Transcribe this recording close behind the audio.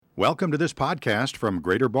Welcome to this podcast from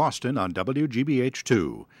Greater Boston on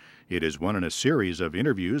WGBH2. It is one in a series of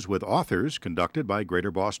interviews with authors conducted by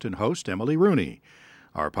Greater Boston host Emily Rooney.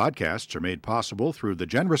 Our podcasts are made possible through the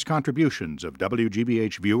generous contributions of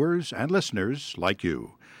WGBH viewers and listeners like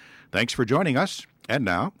you. Thanks for joining us. And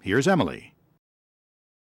now, here's Emily.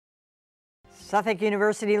 Suffolk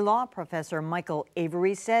University law professor Michael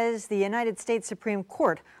Avery says the United States Supreme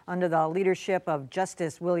Court, under the leadership of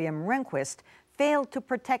Justice William Rehnquist, failed to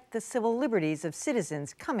protect the civil liberties of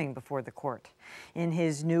citizens coming before the court. In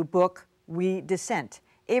his new book, We Dissent,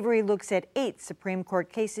 Avery looks at 8 Supreme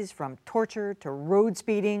Court cases from torture to road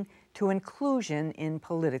speeding to inclusion in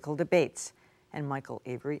political debates. And Michael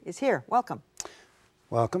Avery is here. Welcome.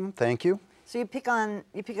 Welcome. Thank you. So you pick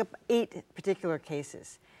up 8 particular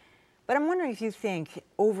cases. But I'm wondering if you think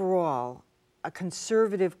overall a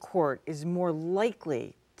conservative court is more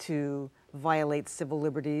likely to violate civil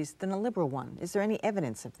liberties than a liberal one. Is there any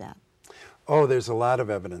evidence of that? Oh, there's a lot of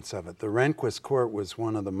evidence of it. The Rehnquist court was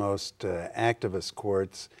one of the most activist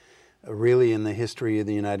courts really in the history of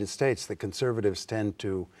the United States. The conservatives tend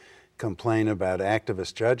to complain about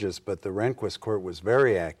activist judges, but the Rehnquist court was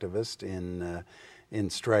very activist in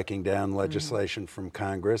striking down legislation from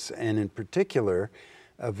Congress, and in particular,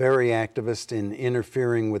 very activist in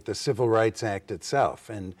interfering with the Civil Rights Act itself.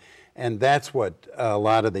 And that's what a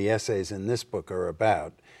lot of the essays in this book are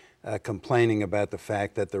about, complaining about the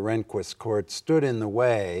fact that the Rehnquist court stood in the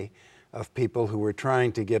way of people who were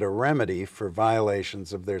trying to get a remedy for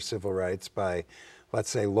violations of their civil rights by, let's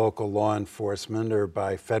say, local law enforcement or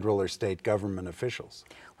by federal or state government officials.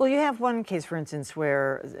 Well, you have one case, for instance,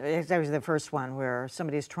 where, that was the first one, where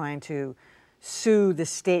somebody's trying to sue the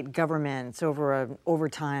state governments over an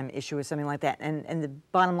overtime issue or something like that. And the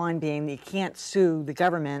bottom line being that you can't sue the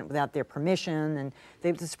government without their permission, and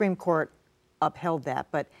the Supreme Court upheld that.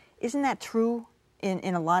 But isn't that true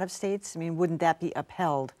in a lot of states? I mean, wouldn't that be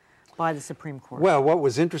upheld by the Supreme Court? Well, what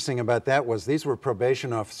was interesting about that was these were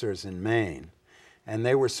probation officers in Maine, and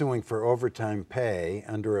they were suing for overtime pay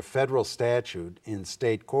under a federal statute in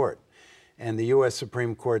state court. And the U.S.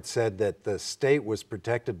 Supreme Court said that the state was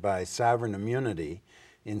protected by sovereign immunity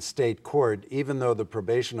in state court, even though the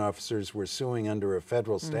probation officers were suing under a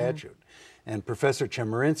federal statute. And Professor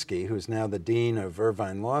Chemerinsky, who's now the dean of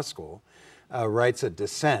Irvine Law School, writes a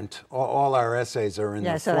dissent. All our essays are in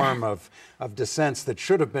the form of dissents that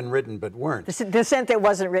should have been written but weren't. The dissent that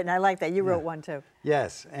wasn't written, I like that. You wrote one too.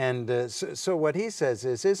 Yes, and so what he says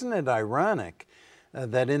is, isn't it ironic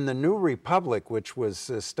that in the new republic, which was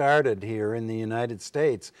started here in the United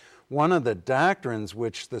States, one of the doctrines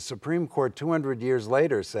which the Supreme Court 200 years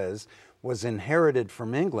later says was inherited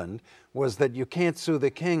from England was that you can't sue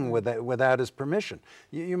the king without his permission.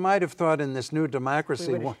 You might have thought in this new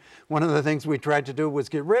democracy, one of the things we tried to do was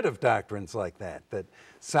get rid of doctrines like that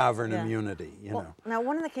sovereign immunity, you know. Now,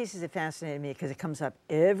 one of the cases that fascinated me, because it comes up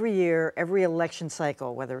every year, every election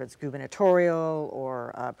cycle, whether it's gubernatorial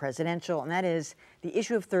or presidential, and that is the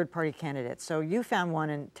issue of third-party candidates. So you found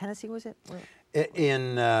one in Tennessee, was it?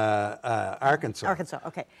 In Arkansas. Arkansas,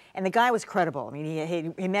 okay. And the guy was credible. I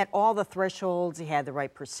mean, he met all the thresholds. He had the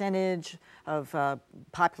right percentage of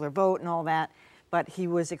popular vote and all that. But he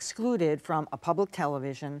was excluded from a public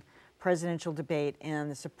television presidential debate, and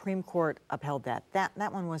the Supreme Court upheld that.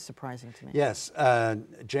 That one was surprising to me. Yes.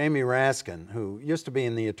 Jamie Raskin, who used to be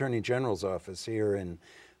in the Attorney General's office here in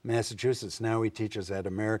Massachusetts, now he teaches at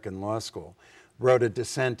American Law School, wrote a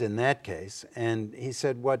dissent in that case. And he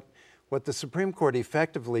said what the Supreme Court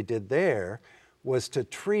effectively did there was to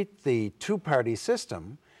treat the two-party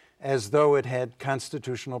system as though it had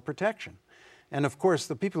constitutional protection. And of course,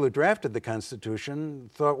 the people who drafted the Constitution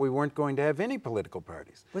thought we weren't going to have any political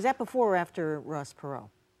parties. Was that before or after Ross Perot,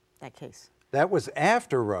 that case? That was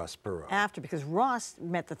after Ross Perot. After, because Ross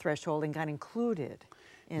met the threshold and got included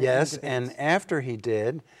in Yes, in and after he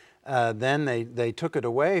did, then they took it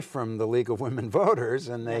away from the League of Women Voters,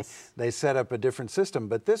 and they set up a different system.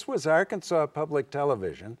 But this was Arkansas Public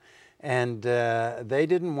Television, and they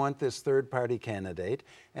didn't want this third-party candidate.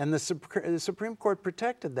 And the Supreme Court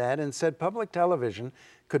protected that and said public television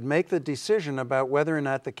could make the decision about whether or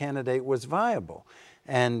not the candidate was viable.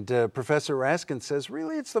 And Professor Raskin says,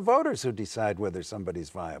 really, it's the voters who decide whether somebody's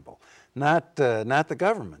viable, not the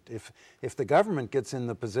government. If the government gets in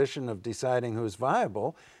the position of deciding who's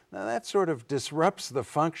viable, now that sort of disrupts the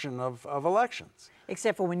function of elections.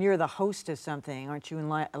 Except for when you're the host of something, aren't you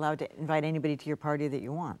allowed to invite anybody to your party that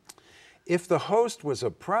you want? If the host was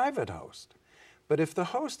a private host, but if the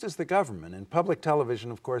host is the government, and public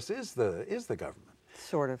television, of course, is the government.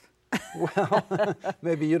 Sort of. Well,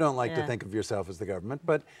 maybe you don't like to think of yourself as the government,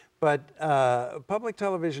 but public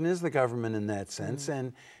television is the government in that sense,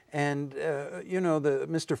 And,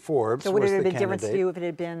 Mr. Forbes So would was it have the been different to you candidate. if it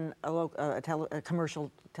had been a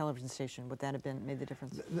commercial television station? Would that have made the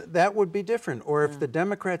difference? That would be different. Or if the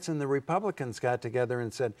Democrats and the Republicans got together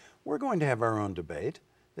and said, we're going to have our own debate.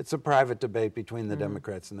 It's a private debate between the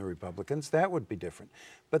Democrats and the Republicans. That would be different.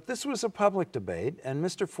 But this was a public debate, and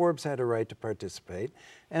Mr. Forbes had a right to participate,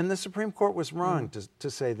 and the Supreme Court was wrong to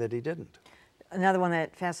say that he didn't. Another one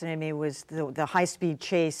that fascinated me was the high-speed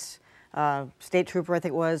chase. State trooper, I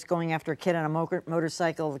think it was, going after a kid on a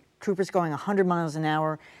motorcycle. The trooper's going 100 miles an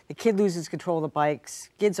hour. The kid loses control of the bikes,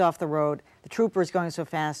 skids off the road. The trooper is going so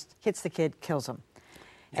fast, hits the kid, kills him.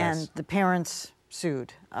 Yes. And the parents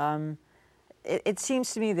sued. It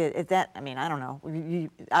seems to me that I don't know.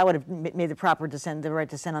 I would have made the proper dissent, the right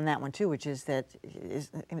dissent on that one too, which is that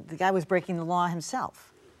the guy was breaking the law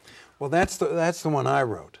himself. Well, that's the one I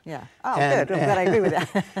wrote. Yeah. Oh, good. I'm glad I agree with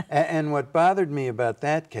that. And what bothered me about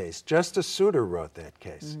that case, Justice Souter wrote that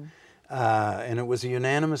case, and it was a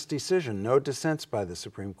unanimous decision, no dissents by the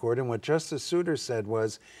Supreme Court. And what Justice Souter said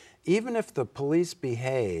was, even if the police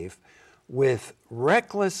behave with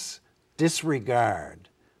reckless disregard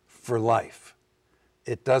for life,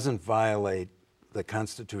 it doesn't violate the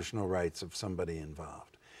constitutional rights of somebody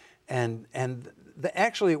involved. And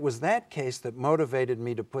actually, it was that case that motivated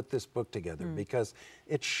me to put this book together, because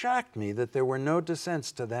it shocked me that there were no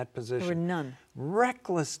dissents to that position. There were none.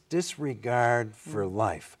 Reckless disregard for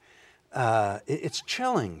life. It's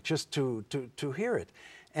chilling just to hear it.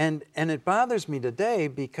 And it bothers me today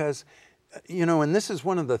because, and this is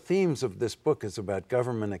one of the themes of this book, is about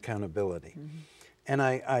government accountability. And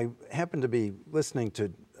I happened to be listening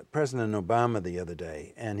to President Obama the other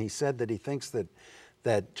day, and he said that he thinks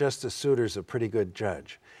that Justice Souter's a pretty good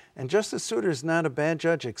judge. And Justice Souter's not a bad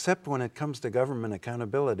judge except when it comes to government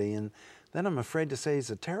accountability, and then I'm afraid to say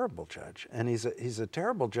he's a terrible judge. And he's a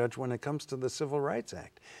terrible judge when it comes to the Civil Rights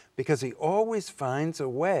Act, because he always finds a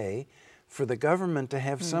way for the government to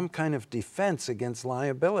have some kind of defense against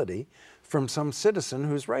liability from some citizen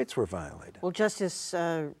whose rights were violated. Well, Justice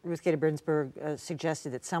Ruth Bader Ginsburg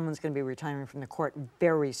suggested that someone's going to be retiring from the court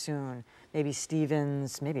very soon. Maybe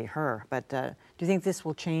Stevens, maybe her. But do you think this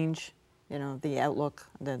will change, the outlook,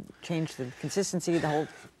 change the consistency, the whole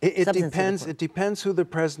substance? It depends who the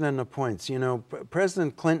president appoints.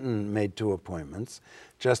 President Clinton made 2 appointments,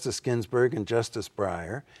 Justice Ginsburg and Justice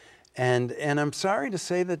Breyer. And I'm sorry to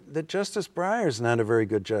say that Justice Breyer is not a very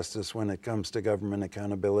good justice when it comes to government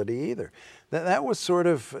accountability either. That was sort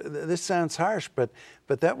of, this sounds harsh, but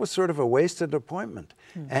that was sort of a wasted appointment.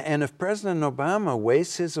 And if President Obama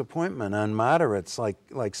wastes his appointment on moderates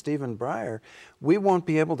like Stephen Breyer, we won't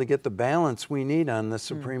be able to get the balance we need on the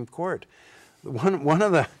Supreme Court. One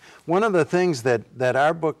of the things that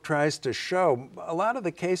our book tries to show, a lot of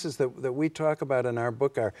the cases that we talk about in our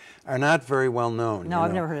book are not very well known. No,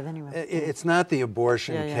 I've never heard of any of them. It's not the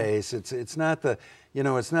abortion case. It's not the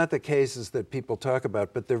it's not the cases that people talk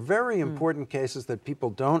about, but they're very important cases that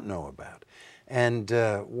people don't know about. And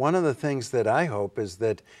one of the things that I hope is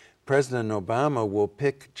that President Obama will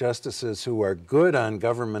pick justices who are good on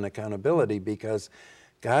government accountability, because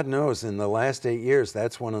God knows, in the last 8 years,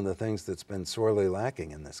 that's one of the things that's been sorely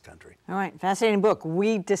lacking in this country. All right, fascinating book,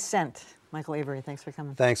 We Dissent. Michael Avery, thanks for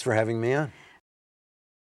coming. Thanks for having me on.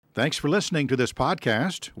 Thanks for listening to this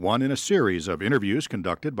podcast, one in a series of interviews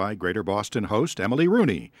conducted by Greater Boston host Emily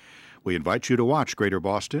Rooney. We invite you to watch Greater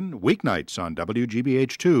Boston weeknights on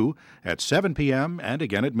WGBH2 at 7 p.m. and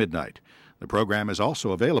again at midnight. The program is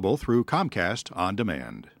also available through Comcast On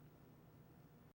Demand.